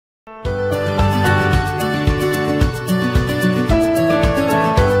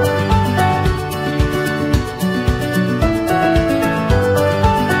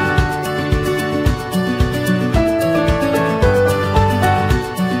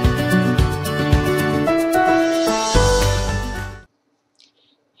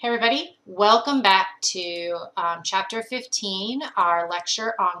Welcome back to Chapter 15, our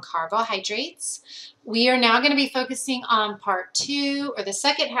lecture on carbohydrates. We are now going to be focusing on Part 2, or the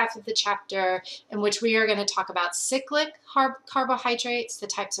second half of the chapter, in which we are going to talk about cyclic carbohydrates, the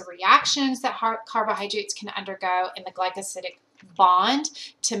types of reactions that carbohydrates can undergo, and the glycosidic bond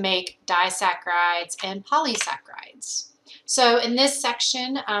to make disaccharides and polysaccharides. So in this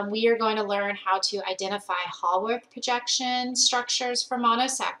section, we are going to learn how to identify Haworth projection structures for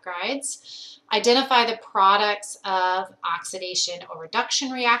monosaccharides, identify the products of oxidation or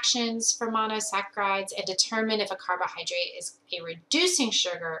reduction reactions for monosaccharides, and determine if a carbohydrate is a reducing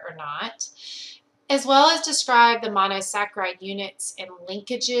sugar or not, as well as describe the monosaccharide units and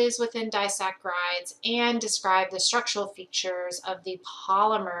linkages within disaccharides, and describe the structural features of the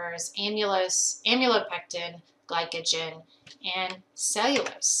polymers amylose, amylopectin, glycogen, and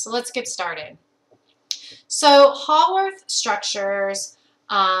cellulose. So let's get started. So Haworth structures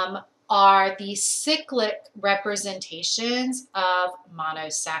are the cyclic representations of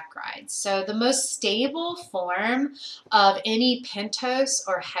monosaccharides. So the most stable form of any pentose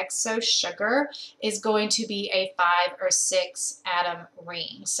or hexose sugar is going to be a 5 or 6 atom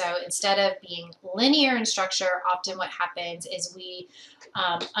ring. So instead of being linear in structure, often what happens is we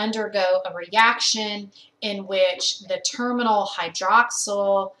undergo a reaction in which the terminal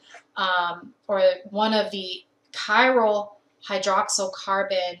hydroxyl or one of the chiral hydroxyl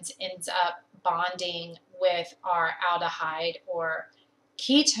carbons ends up bonding with our aldehyde or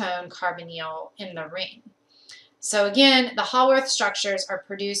ketone carbonyl in the ring. So again, the Haworth structures are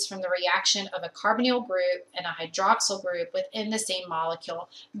produced from the reaction of a carbonyl group and a hydroxyl group within the same molecule,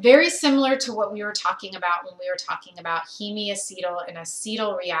 very similar to what we were talking about when we were talking about hemiacetal and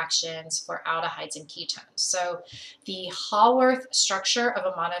acetyl reactions for aldehydes and ketones. So the Haworth structure of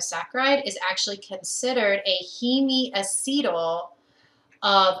a monosaccharide is actually considered a hemiacetal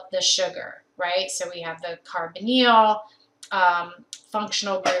of the sugar, right? So we have the carbonyl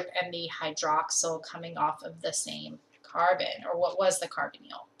functional group and the hydroxyl coming off of the same carbon, or what was the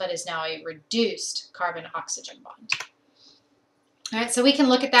carbonyl, but is now a reduced carbon-oxygen bond. All right, so we can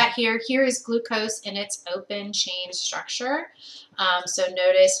look at that here. Here is glucose in its open chain structure. So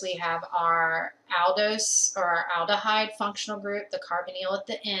notice we have our aldose, or our aldehyde functional group, the carbonyl at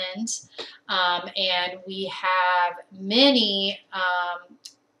the end, and we have many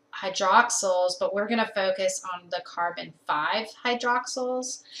hydroxyls, but we're going to focus on the carbon 5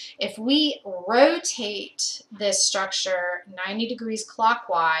 hydroxyls. If we rotate this structure 90 degrees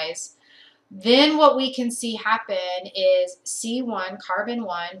clockwise, then what we can see happen is C1, carbon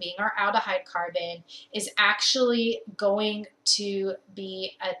 1, being our aldehyde carbon, is actually going to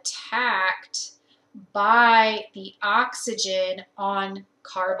be attacked by the oxygen on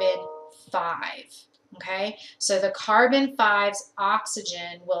carbon 5. Okay, so the carbon 5's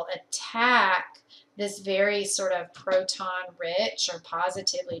oxygen will attack this very sort of proton-rich or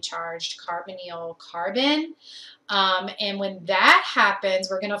positively charged carbonyl carbon. And when that happens,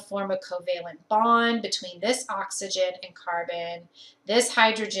 we're going to form a covalent bond between this oxygen and carbon. This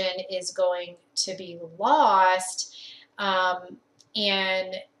hydrogen is going to be lost,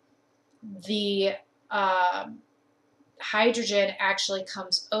 and the hydrogen actually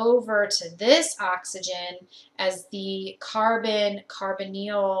comes over to this oxygen as the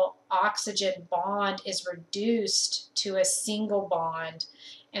carbon-carbonyl oxygen bond is reduced to a single bond,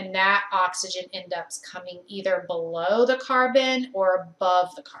 and that oxygen ends up coming either below the carbon or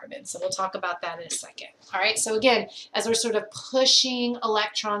above the carbon. So we'll talk about that in a second. All right, so again, as we're sort of pushing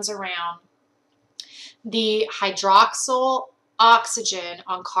electrons around, the hydroxyl oxygen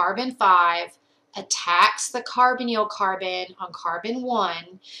on carbon 5 attacks the carbonyl carbon on carbon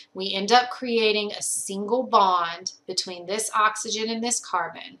 1. We end up creating a single bond between this oxygen and this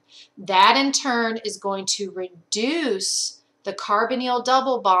carbon. That in turn is going to reduce the carbonyl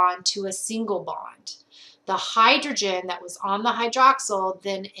double bond to a single bond. The hydrogen that was on the hydroxyl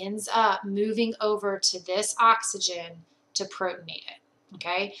then ends up moving over to this oxygen to protonate it.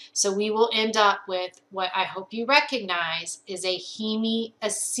 Okay, so we will end up with what I hope you recognize is a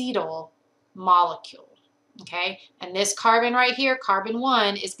hemiacetal molecule. Okay, and this carbon right here, carbon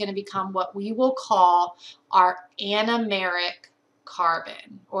 1, is going to become what we will call our anomeric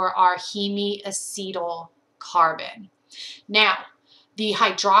carbon, or our hemiacetal carbon. Now, the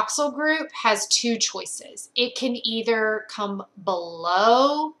hydroxyl group has two choices. It can either come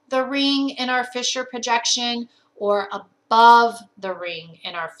below the ring in our Fisher projection or above the ring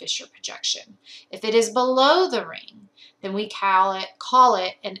in our Fisher projection. If it is below the ring, then we call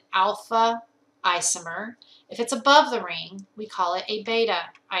it an alpha isomer. If it's above the ring, we call it a beta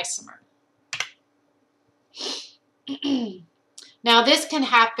isomer. Now, this can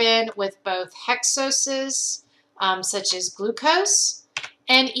happen with both hexoses, such as glucose,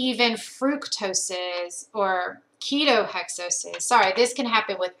 and even fructoses or ketohexoses. Sorry, this can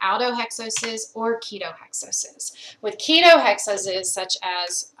happen with aldohexoses or ketohexoses. With ketohexoses, such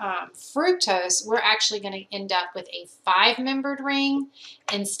as fructose, we're actually going to end up with a 5-membered ring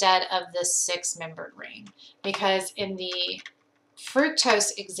instead of the 6-membered ring. Because in the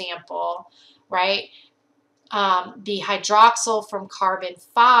fructose example, right, the hydroxyl from carbon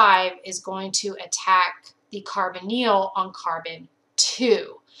 5 is going to attack the carbonyl on carbon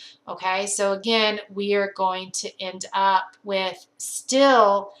 2. Okay, so again, we are going to end up with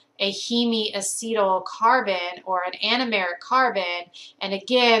still a hemiacetyl carbon or an anomeric carbon. And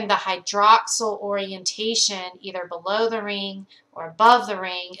again, the hydroxyl orientation either below the ring or above the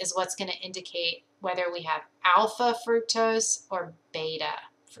ring is what's going to indicate whether we have alpha fructose or beta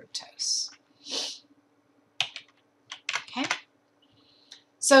fructose. Okay.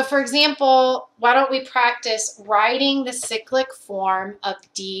 So for example, why don't we practice writing the cyclic form of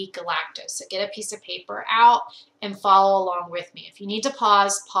D-galactose? So get a piece of paper out and follow along with me. If you need to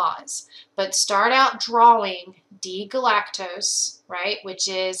pause, pause. But start out drawing D-galactose, right, which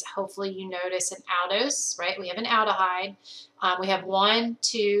is, hopefully you notice, an aldose, right? We have an aldehyde. We have 1,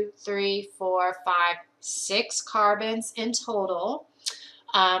 2, 3, 4, 5, 6 carbons in total.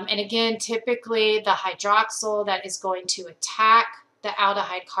 And again, typically the hydroxyl that is going to attack the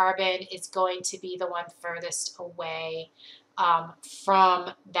aldehyde carbon is going to be the one furthest away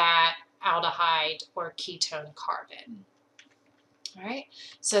from that aldehyde or ketone carbon. All right,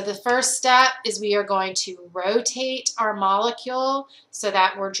 so the first step is we are going to rotate our molecule so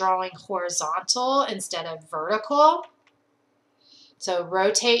that we're drawing horizontal instead of vertical. So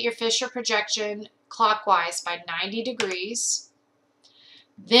rotate your Fisher projection clockwise by 90 degrees.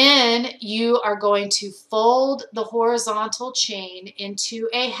 Then you are going to fold the horizontal chain into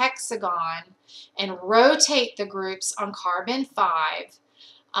a hexagon and rotate the groups on carbon 5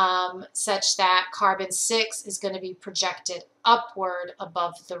 such that carbon 6 is going to be projected upward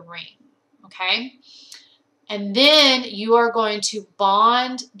above the ring. Okay? And then you are going to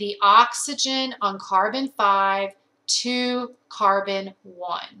bond the oxygen on carbon 5 to carbon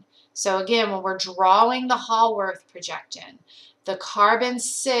 1. So again, when we're drawing the Haworth projection, the carbon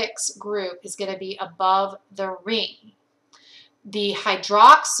 6 group is going to be above the ring. The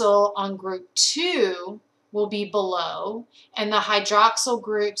hydroxyl on group 2 will be below, and the hydroxyl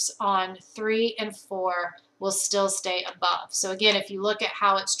groups on 3 and 4 will still stay above. So again, if you look at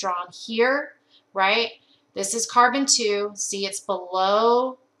how it's drawn here, right, this is carbon 2. See, it's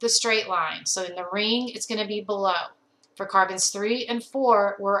below the straight line. So in the ring, it's going to be below. For carbons 3 and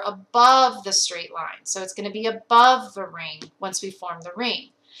 4, we're above the straight line. So it's going to be above the ring once we form the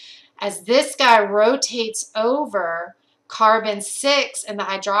ring. As this guy rotates over, carbon 6 and the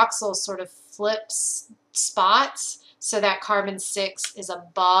hydroxyl sort of flips spots so that carbon 6 is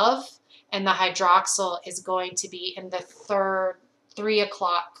above and the hydroxyl is going to be in the third 3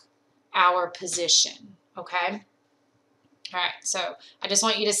 o'clock hour position. Okay? All right, so I just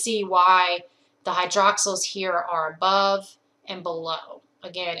want you to see why the hydroxyls here are above and below.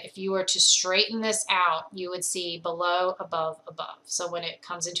 Again, if you were to straighten this out, you would see below, above, above. So when it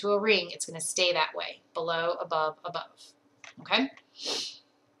comes into a ring, it's going to stay that way. Below, above, above. Okay?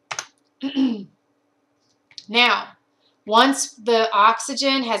 Now, once the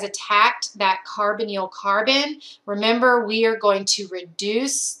oxygen has attacked that carbonyl carbon, remember we are going to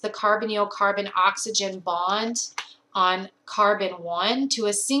reduce the carbonyl carbon-oxygen bond on carbon 1 to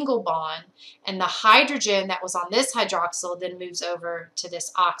a single bond, and the hydrogen that was on this hydroxyl then moves over to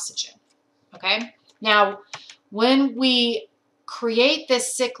this oxygen. Okay? Now, when we create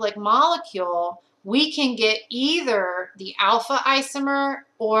this cyclic molecule, we can get either the alpha isomer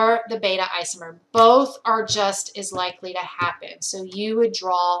or the beta isomer. Both are just as likely to happen. So you would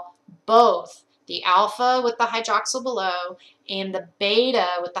draw both, the alpha with the hydroxyl below and the beta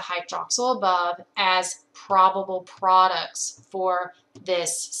with the hydroxyl above, as probable products for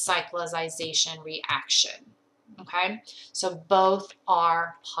this cyclization reaction. Okay, so both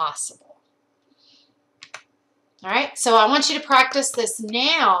are possible. All right, so I want you to practice this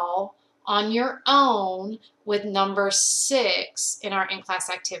now on your own with number 6 in our in-class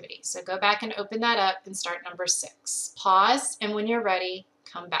activity. So go back and open that up and start number 6. Pause, and when you're ready,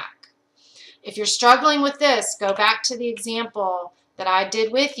 come back. If you're struggling with this, go back to the example that I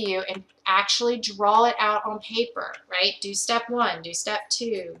did with you and actually draw it out on paper, right? Do step 1, do step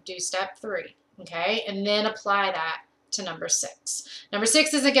 2, do step 3, okay? And then apply that to number 6. Number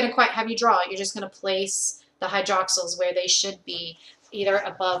 6 isn't going to quite have you draw it. You're just going to place the hydroxyls where they should be, either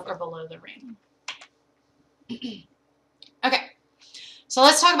above or below the ring. Okay, So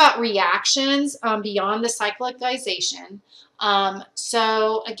let's talk about reactions beyond the cyclicization.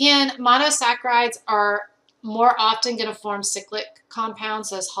 So again, monosaccharides are more often going to form cyclic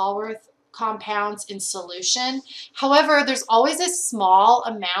compounds as Haworth compounds in solution. However, there's always a small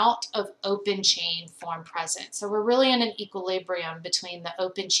amount of open chain form present. So we're really in an equilibrium between the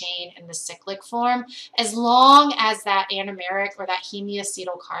open chain and the cyclic form, as long as that anomeric or that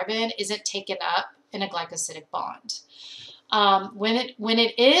hemiacetyl carbon isn't taken up in a glycosidic bond. When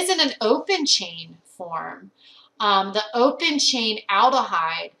it is in an open chain form, the open chain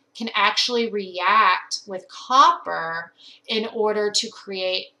aldehyde can actually react with copper in order to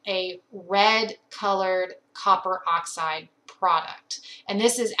create a red colored copper oxide product. And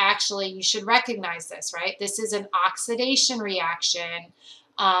this is actually, you should recognize this, right? This is an oxidation reaction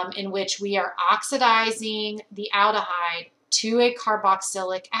in which we are oxidizing the aldehyde to a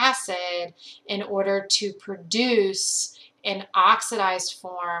carboxylic acid in order to produce an oxidized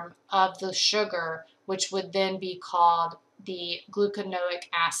form of the sugar, which would then be called the glucanoic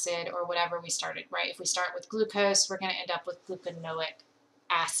acid or whatever we started, right? If we start with glucose, we're going to end up with glucanoic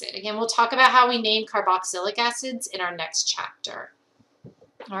acid. Again, we'll talk about how we name carboxylic acids in our next chapter.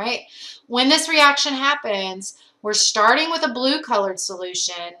 All right, when this reaction happens, we're starting with a blue colored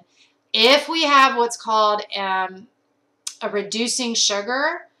solution. If we have what's called a reducing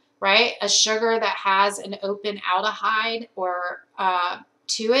sugar, right, a sugar that has an open aldehyde or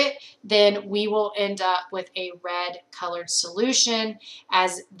to it, then we will end up with a red colored solution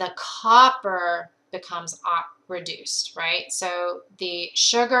as the copper becomes reduced, right? So the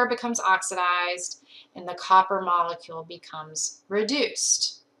sugar becomes oxidized and the copper molecule becomes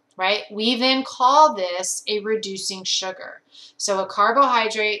reduced, right? We then call this a reducing sugar. So a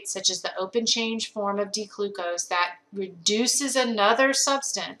carbohydrate, such as the open chain form of D-glucose, that reduces another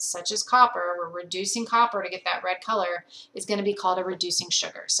substance, such as copper, we're reducing copper to get that red color, is going to be called a reducing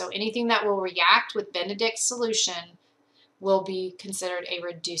sugar. So anything that will react with Benedict's solution will be considered a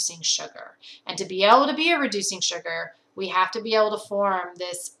reducing sugar. And to be able to be a reducing sugar, we have to be able to form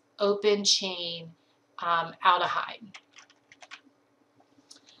this open chain aldehyde.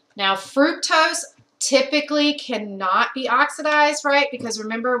 Now, fructose typically cannot be oxidized, right? Because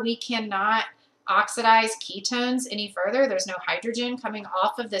remember, we cannot oxidize ketones any further. There's no hydrogen coming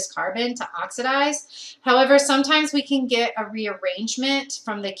off of this carbon to oxidize. However, sometimes we can get a rearrangement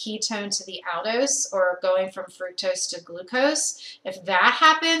from the ketone to the aldose, or going from fructose to glucose. If that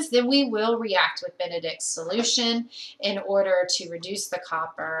happens, then we will react with Benedict's solution in order to reduce the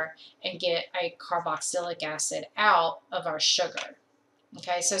copper and get a carboxylic acid out of our sugar.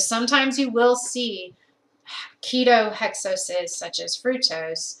 Okay, so sometimes you will see ketohexoses such as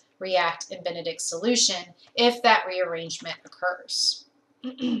fructose react in Benedict's solution if that rearrangement occurs.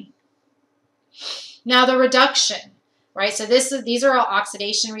 Now the reduction, right? So these are all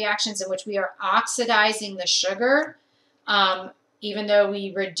oxidation reactions in which we are oxidizing the sugar even though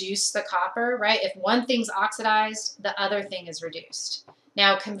we reduce the copper, right? If one thing's oxidized, the other thing is reduced.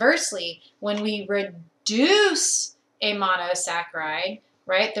 Now conversely, when we reduce a monosaccharide,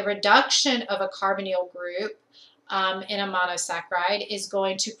 right, the reduction of a carbonyl group in a monosaccharide is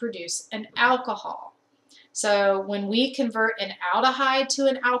going to produce an alcohol. So when we convert an aldehyde to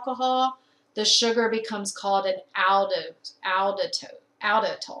an alcohol, the sugar becomes called an alditol,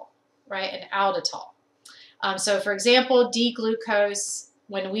 right, an alditol. So for example, D-glucose,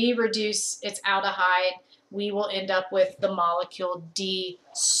 when we reduce its aldehyde, we will end up with the molecule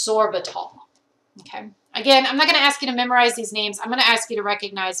D-sorbitol. Okay. Again, I'm not going to ask you to memorize these names. I'm going to ask you to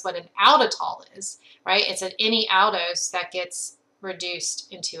recognize what an alditol is, right? It's any aldose that gets reduced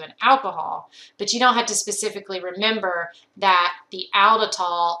into an alcohol, but you don't have to specifically remember that the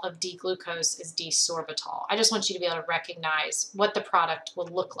alditol of D-glucose is D-sorbitol. I just want you to be able to recognize what the product will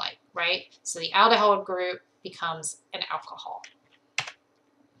look like, right? So the aldehyde group becomes an alcohol.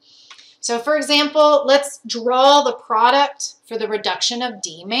 So for example, let's draw the product for the reduction of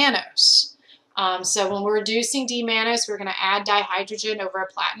D-mannose. So when we're reducing D-mannose, we're going to add dihydrogen over a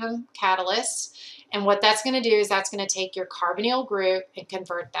platinum catalyst. And what that's going to do is that's going to take your carbonyl group and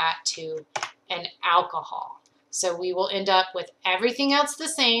convert that to an alcohol. So we will end up with everything else the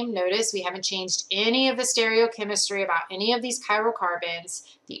same. Notice we haven't changed any of the stereochemistry about any of these chirocarbons.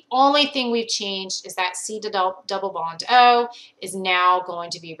 The only thing we've changed is that C double bond O is now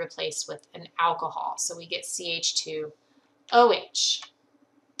going to be replaced with an alcohol. So we get CH2OH.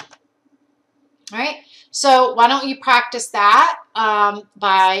 All right, so why don't you practice that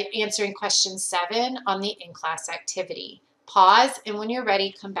by answering question 7 on the in-class activity. Pause, and when you're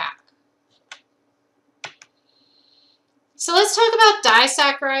ready, come back. So let's talk about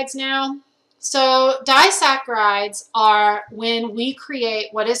disaccharides now. So disaccharides are when we create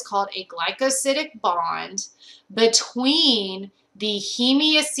what is called a glycosidic bond between the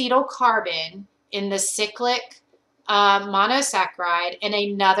hemiacetylcarbon in the cyclic monosaccharide and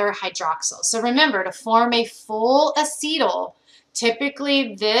another hydroxyl. So remember, to form a full acetyl,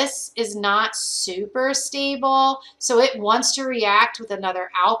 typically this is not super stable, so it wants to react with another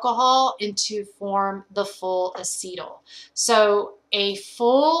alcohol and to form the full acetyl. So a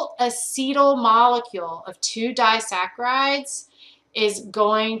full acetyl molecule of 2 disaccharides is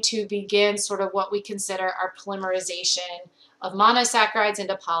going to begin sort of what we consider our polymerization of monosaccharides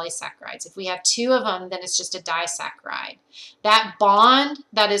into polysaccharides. If we have 2 of them, then it's just a disaccharide. That bond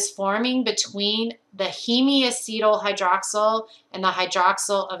that is forming between the hemiacetyl hydroxyl and the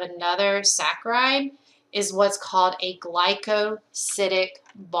hydroxyl of another saccharide is what's called a glycosidic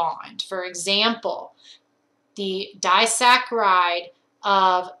bond. For example, the disaccharide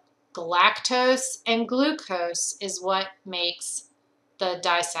of galactose and glucose is what makes the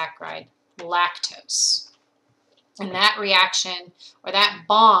disaccharide lactose. And that reaction or that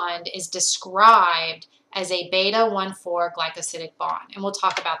bond is described as a beta-1,4 glycosidic bond. And we'll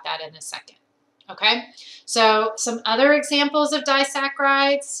talk about that in a second. Okay, so some other examples of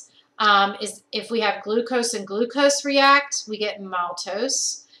disaccharides is if we have glucose and glucose react, we get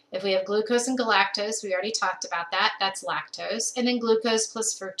maltose. If we have glucose and galactose, we already talked about that, that's lactose. And then glucose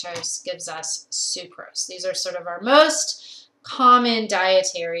plus fructose gives us sucrose. These are sort of our most common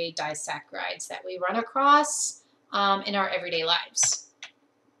dietary disaccharides that we run across in our everyday lives.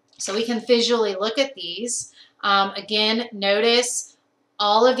 So we can visually look at these. Again, notice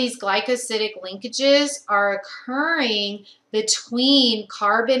all of these glycosidic linkages are occurring between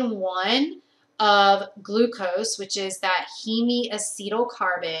carbon 1 of glucose, which is that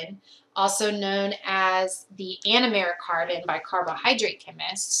hemiacetylcarbon, also known as the anomeric carbon by carbohydrate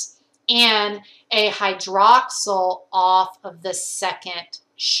chemists, and a hydroxyl off of the second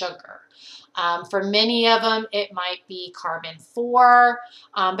sugar. For many of them, it might be carbon 4,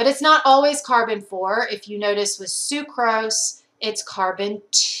 but it's not always carbon 4. If you notice with sucrose, it's carbon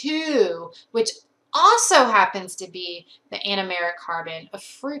 2, which also happens to be the anomeric carbon of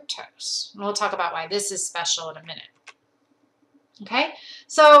fructose. And we'll talk about why this is special in a minute. Okay,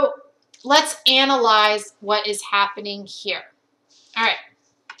 so let's analyze what is happening here. All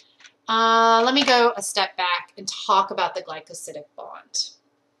right, let me go a step back and talk about the glycosidic bond.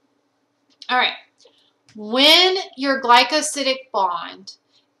 All right, when your glycosidic bond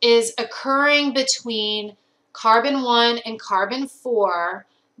is occurring between carbon 1 and carbon 4,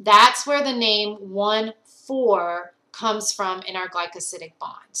 that's where the name 1,4 comes from in our glycosidic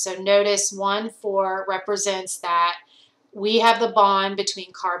bond. So notice 1,4 represents that we have the bond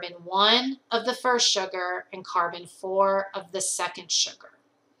between carbon 1 of the first sugar and carbon 4 of the second sugar.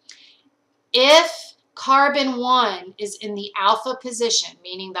 If carbon 1 is in the alpha position,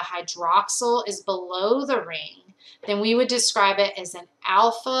 meaning the hydroxyl is below the ring, then we would describe it as an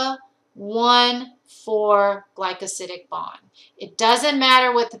alpha 1,4 glycosidic bond. It doesn't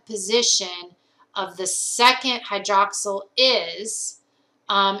matter what the position of the second hydroxyl is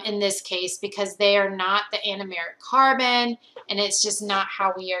in this case, because they are not the anomeric carbon, and it's just not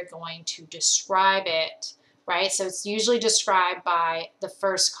how we are going to describe it. Right? So it's usually described by the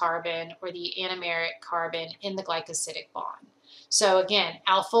first carbon or the anomeric carbon in the glycosidic bond. So again,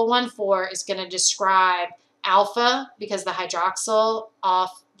 alpha 1,4 is going to describe alpha because the hydroxyl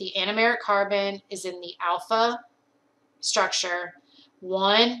off the anomeric carbon is in the alpha structure,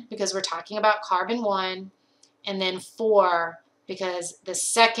 1 because we're talking about carbon 1, and then 4 because the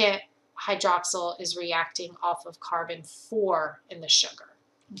second hydroxyl is reacting off of carbon 4 in the sugar.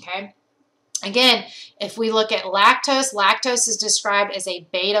 Okay? Again, if we look at lactose, lactose is described as a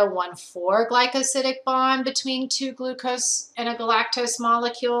beta-1,4 glycosidic bond between 2 glucose and a galactose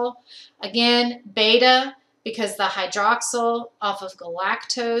molecule. Again, beta because the hydroxyl off of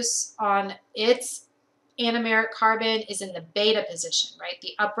galactose on its anomeric carbon is in the beta position, right?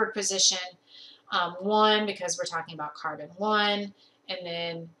 The upward position, 1 because we're talking about carbon 1, and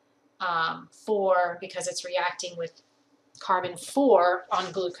then 4 because it's reacting with carbon 4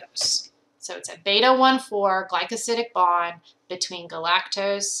 on glucose. So it's a beta-1,4 glycosidic bond between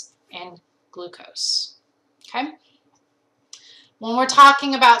galactose and glucose. Okay? When we're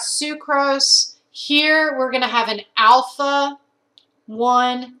talking about sucrose, here we're going to have an alpha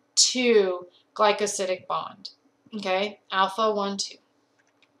 1,2 glycosidic bond. Okay? Alpha 1,2.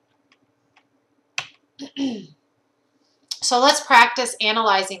 So let's practice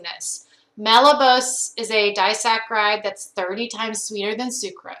analyzing this. Amylose is a disaccharide that's 30 times sweeter than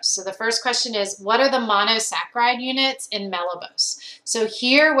sucrose. So the first question is, what are the monosaccharide units in amylose? So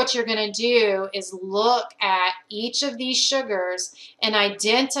here what you're going to do is look at each of these sugars and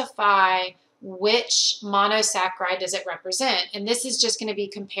identify which monosaccharide does it represent. And this is just going to be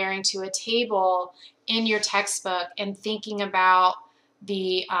comparing to a table in your textbook and thinking about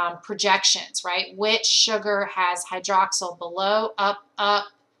the projections, right? Which sugar has hydroxyl below, up,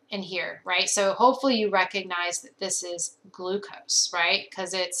 and here, right? So hopefully you recognize that this is glucose, right?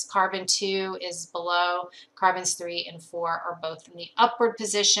 Because it's carbon 2 is below, carbons 3 and 4 are both in the upward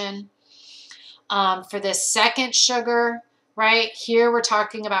position. For this second sugar, right, here we're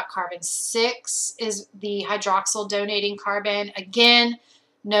talking about carbon 6 is the hydroxyl donating carbon. Again,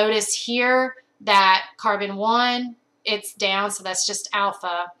 notice here that carbon 1, it's down, so that's just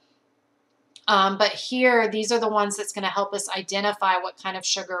alpha. But here, these are the ones that's going to help us identify what kind of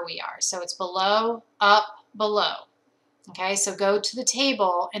sugar we are. So it's below, up, below. Okay, so go to the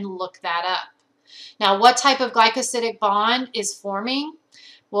table and look that up. Now, what type of glycosidic bond is forming?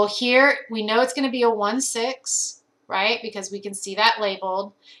 Well, here we know it's going to be a 1,6, right? Because we can see that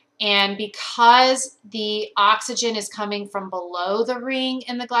labeled. And because the oxygen is coming from below the ring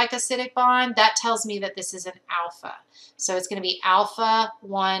in the glycosidic bond, that tells me that this is an alpha. So it's going to be alpha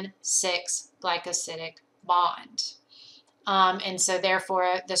 1,6 glycosidic bond. And so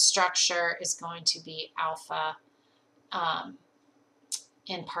therefore the structure is going to be alpha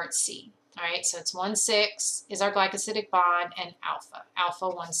in part C. All right, so it's 1,6 is our glycosidic bond and alpha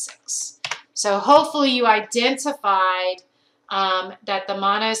 1,6. So hopefully you identified that the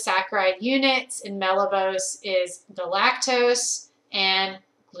monosaccharide units in amylose is galactose and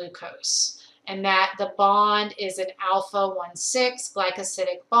glucose, and that the bond is an alpha 1,6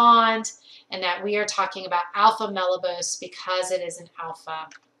 glycosidic bond, and that we are talking about alpha amylose because it is an alpha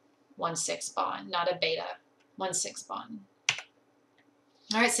 1,6 bond, not a beta 1,6 bond.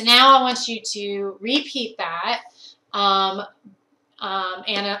 All right, so now I want you to repeat that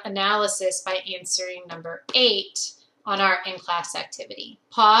analysis by answering number 8 on our in-class activity.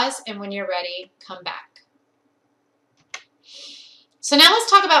 Pause, and when you're ready, come back. So now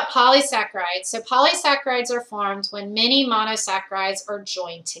let's talk about polysaccharides. So polysaccharides are formed when many monosaccharides are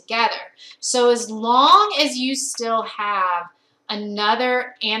joined together. So as long as you still have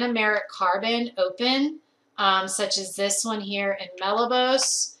another anomeric carbon open, such as this one here in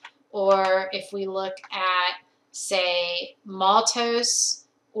amylose, or if we look at, say, maltose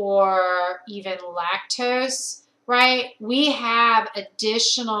or even lactose, right? We have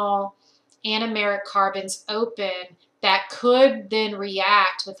additional anomeric carbons open that could then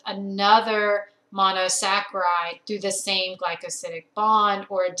react with another monosaccharide through the same glycosidic bond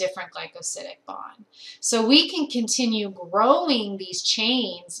or a different glycosidic bond. So we can continue growing these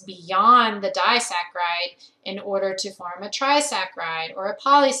chains beyond the disaccharide in order to form a trisaccharide or a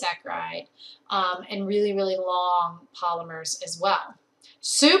polysaccharide, and really, really long polymers as well.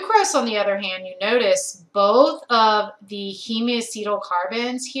 Sucrose, on the other hand, you notice both of the hemiacetyl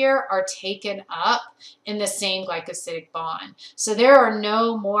carbons here are taken up in the same glycosidic bond. So there are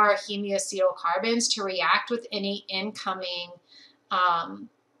no more hemiacetyl carbons to react with any incoming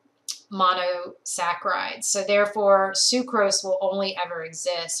monosaccharides. So therefore, sucrose will only ever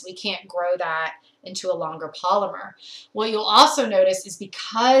exist. We can't grow that into a longer polymer. What you'll also notice is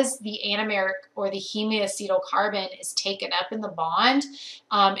because the anomeric or the hemiacetyl carbon is taken up in the bond,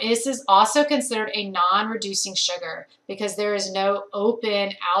 this is also considered a non-reducing sugar because there is no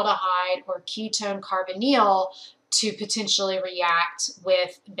open aldehyde or ketone carbonyl to potentially react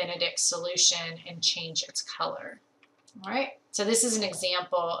with Benedict's solution and change its color. All right, so this is an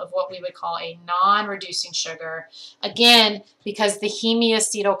example of what we would call a non-reducing sugar, again, because the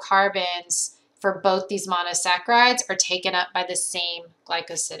hemiacetyl carbons for both these monosaccharides are taken up by the same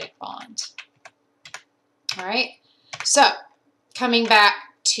glycosidic bond. All right, so coming back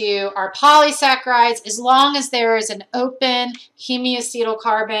to our polysaccharides, as long as there is an open hemiacetyl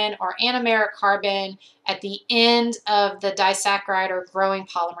carbon or anomeric carbon at the end of the disaccharide or growing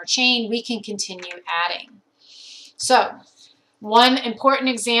polymer chain, we can continue adding. So one important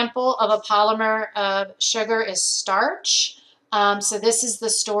example of a polymer of sugar is starch. So this is the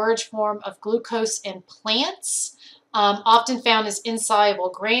storage form of glucose in plants, often found as insoluble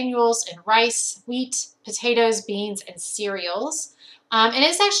granules in rice, wheat, potatoes, beans, and cereals. And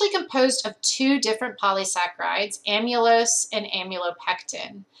it's actually composed of 2 different polysaccharides, amylose and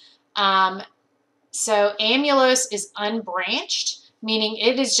amylopectin. So amylose is unbranched, meaning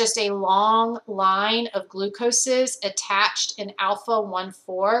it is just a long line of glucoses attached in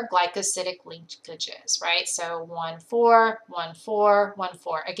alpha-1,4 glycosidic linkages, right? So 1,4, 1,4,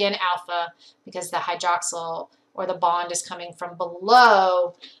 1,4. Again, alpha, because the hydroxyl or the bond is coming from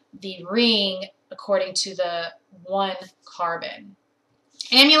below the ring according to the one carbon.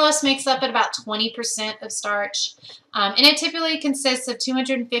 Amylose makes up at about 20% of starch, and it typically consists of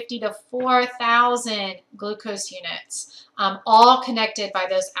 250 to 4,000 glucose units, all connected by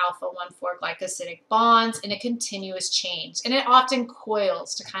those alpha-1,4 glycosidic bonds in a continuous chain. And it often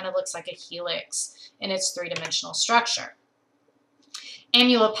coils to kind of looks like a helix in its three-dimensional structure.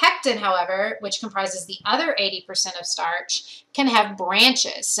 Amylopectin, however, which comprises the other 80% of starch, can have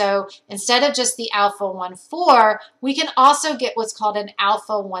branches. So instead of just the alpha-1,4, we can also get what's called an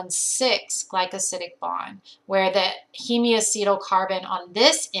alpha-1,6 glycosidic bond, where the hemiacetyl carbon on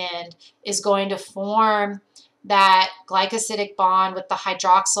this end is going to form that glycosidic bond with the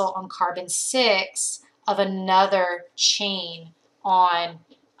hydroxyl on carbon 6 of another chain on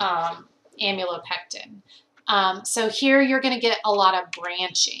amylopectin. So here you're going to get a lot of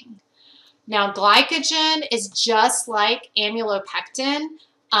branching. Now, glycogen is just like amylopectin.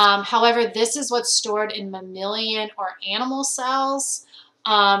 However, this is what's stored in mammalian or animal cells.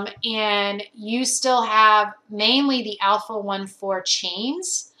 And you still have mainly the alpha-1,4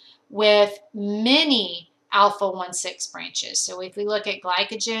 chains with many alpha-1,6 branches. So if we look at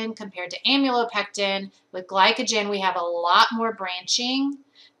glycogen compared to amylopectin, with glycogen we have a lot more branching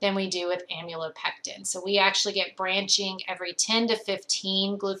than we do with amylopectin. So we actually get branching every 10 to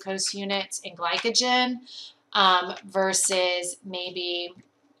 15 glucose units in glycogen versus maybe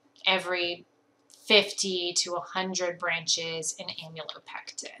every 50 to 100 branches in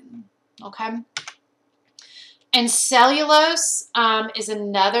amylopectin. Okay. And cellulose is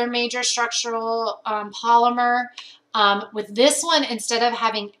another major structural polymer. With this one, instead of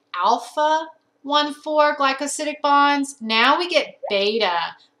having alpha-1,4 glycosidic bonds, now we get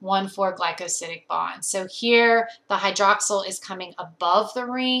beta-1,4 glycosidic bonds. So here the hydroxyl is coming above the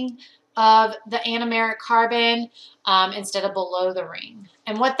ring of the anomeric carbon instead of below the ring.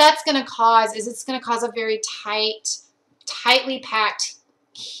 And what that's going to cause is it's going to cause a very tightly packed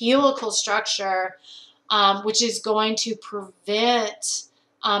helical structure, which is going to prevent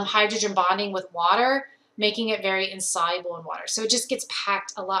hydrogen bonding with water, making it very insoluble in water. So it just gets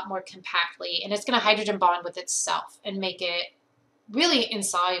packed a lot more compactly, and it's going to hydrogen bond with itself and make it really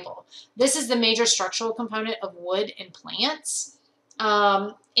insoluble. This is the major structural component of wood and plants,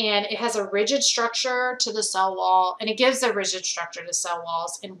 and it has a rigid structure to the cell wall, and it gives a rigid structure to cell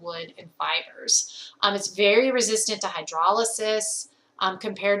walls in wood and fibers. It's very resistant to hydrolysis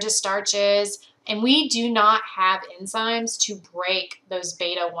compared to starches. And we do not have enzymes to break those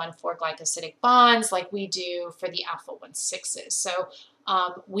beta-1,4 glycosidic bonds like we do for the alpha-1,6s. So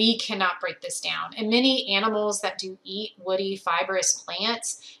we cannot break this down. And many animals that do eat woody fibrous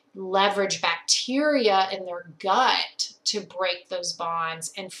plants leverage bacteria in their gut to break those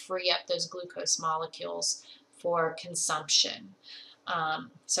bonds and free up those glucose molecules for consumption.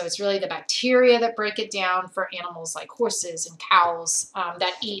 So it's really the bacteria that break it down for animals like horses and cows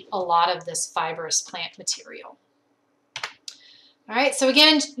that eat a lot of this fibrous plant material. All right, so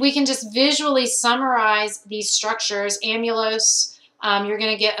again, we can just visually summarize these structures. Amylose, you're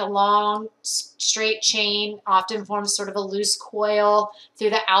going to get a long straight chain, often forms sort of a loose coil through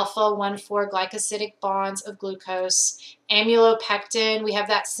the alpha-1,4 glycosidic bonds of glucose. Amylopectin, we have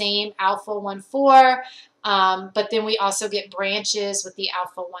that same alpha-1,4, but then we also get branches with the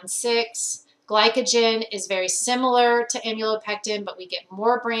alpha-1,6. Glycogen is very similar to amylopectin, but we get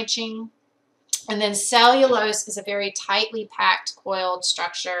more branching. And then cellulose is a very tightly packed coiled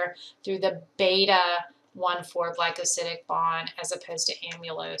structure through the beta-1,4 glycosidic bond as opposed to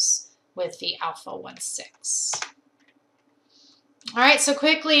amylose with the alpha-1,6. All right, so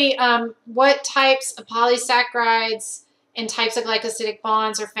quickly, what types of polysaccharides and types of glycosidic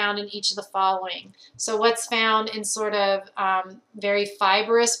bonds are found in each of the following? So what's found in sort of very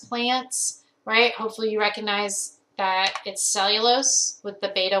fibrous plants, right? Hopefully you recognize that it's cellulose with the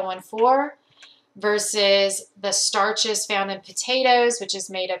beta-1,4 versus the starches found in potatoes, which is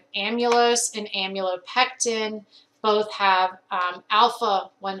made of amylose and amylopectin. Both have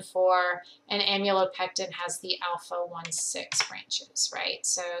alpha-1,4, and amylopectin has the alpha-1,6 branches, right?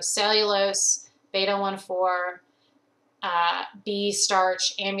 So cellulose, beta-1,4, B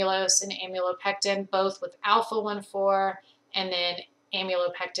starch, amylose, and amylopectin, both with alpha-1,4, and then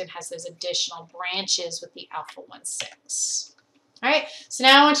amylopectin has those additional branches with the alpha-1,6. All right, so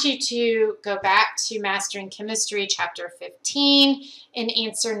now I want you to go back to Mastering Chemistry, Chapter 15, and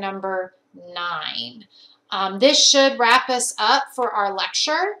answer number 9. This should wrap us up for our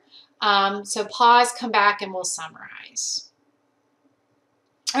lecture. So pause, come back, and we'll summarize.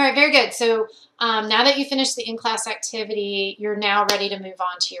 All right, very good. So now that you finished the in-class activity, you're now ready to move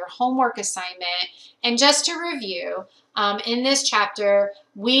on to your homework assignment. And just to review, in this chapter,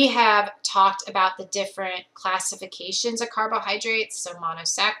 we have talked about the different classifications of carbohydrates. So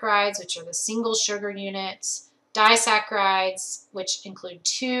monosaccharides, which are the single sugar units, disaccharides, which include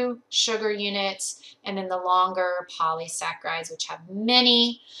 2 sugar units, and then the longer polysaccharides, which have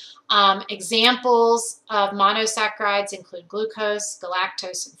many. Examples of monosaccharides include glucose,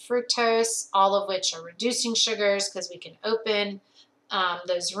 galactose, and fructose, all of which are reducing sugars because we can open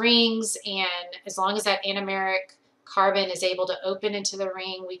those rings, and as long as that anomeric carbon is able to open into the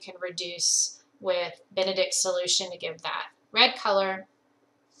ring, we can reduce with Benedict's solution to give that red color.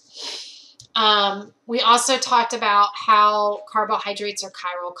 We also talked about how carbohydrates are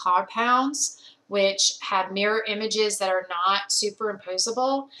chiral compounds, which have mirror images that are not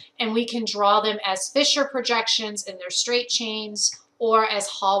superimposable, and we can draw them as Fisher projections in their straight chains or as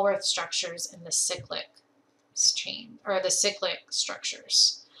Haworth structures in the cyclic chain, or the cyclic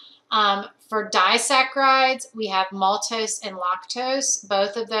structures. For disaccharides, we have maltose and lactose.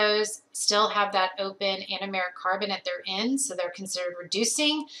 Both of those still have that open anomeric carbon at their ends, so they're considered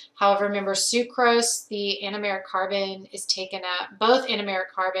reducing. However, remember sucrose, the anomeric carbon is taken up, both anomeric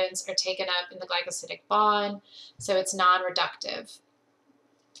carbons are taken up in the glycosidic bond, so it's non-reductive.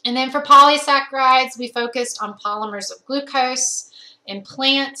 And then for polysaccharides, we focused on polymers of glucose. In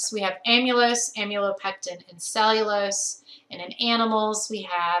plants, we have amylose, amylopectin, and cellulose. And in animals, we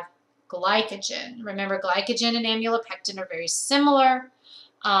have glycogen. Remember, glycogen and amylopectin are very similar,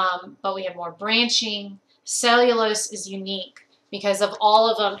 but we have more branching. Cellulose is unique because of all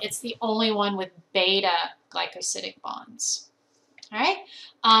of them, it's the only one with beta glycosidic bonds. All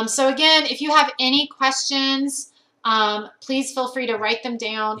right. So again, if you have any questions, please feel free to write them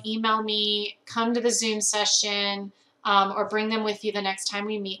down, email me, come to the Zoom session, or bring them with you the next time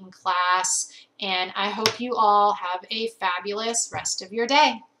we meet in class. And I hope you all have a fabulous rest of your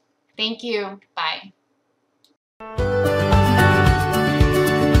day. Thank you.